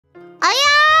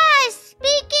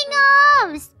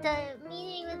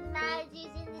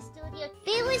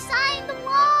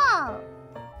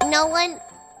no one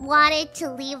wanted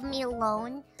to leave me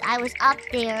alone. I was up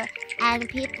there, and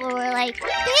people were like,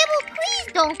 Biboo,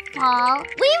 please don't fall.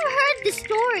 We've heard the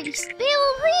stories.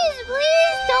 Biboo,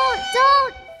 please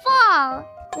don't fall.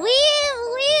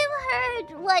 We've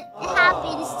heard what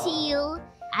happens to you.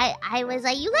 I was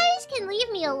like, you guys can leave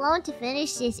me alone to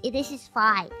finish this. This is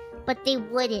fine. But they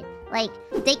wouldn't. Like,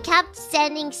 they kept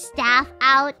sending staff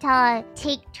out to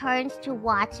take turns to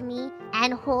watch me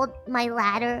and hold my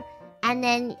ladder. And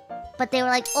then, but they were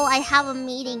like, oh, I have a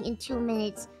meeting in 2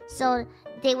 minutes. So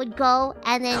they would go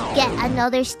and then get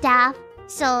another staff.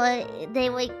 So they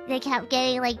kept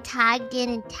getting like tagged in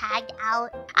and tagged out.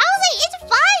 I was like, it's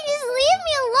fine, just leave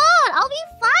me alone. I'll be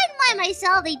fine by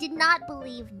myself. They did not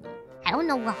believe me. I don't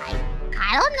know why.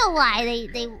 I don't know why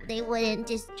they wouldn't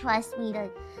just trust me to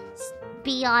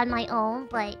be on my own,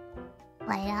 but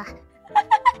yeah,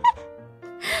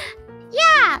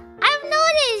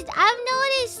 I've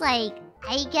noticed like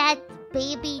I get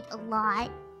babied a lot.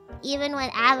 Even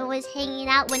when Ava was hanging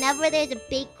out, whenever there's a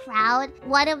big crowd,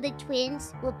 one of the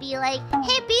twins will be like,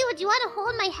 hey Biboo, do you want to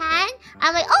hold my hand?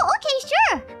 I'm like, oh, okay,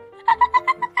 sure.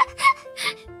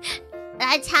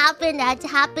 That's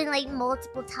happened like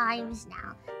multiple times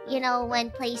now. You know, when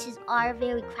places are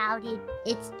very crowded,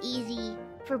 it's easy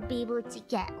for Biboo to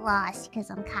get lost because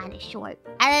I'm kind of short.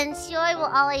 And then Shiori will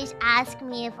always ask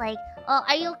me if like, oh,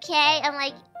 are you okay? I'm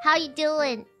like, how you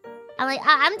doing? I'm like,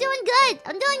 I'm doing good.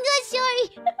 I'm doing good, Shiori.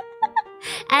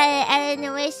 and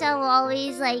Narissa will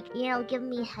always like, you know, give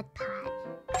me a head pat.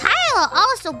 Kyla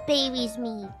also babies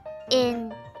me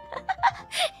in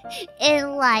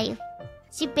life.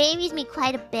 She babies me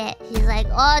quite a bit. She's like,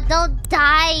 oh, don't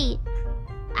die.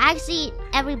 Actually,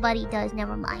 everybody does.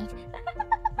 Never mind.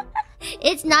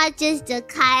 It's not just a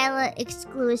Kyla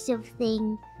exclusive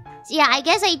thing. So yeah, I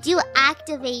guess I do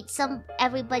activate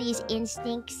everybody's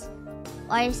instincts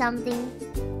or something.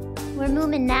 We're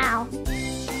moving now.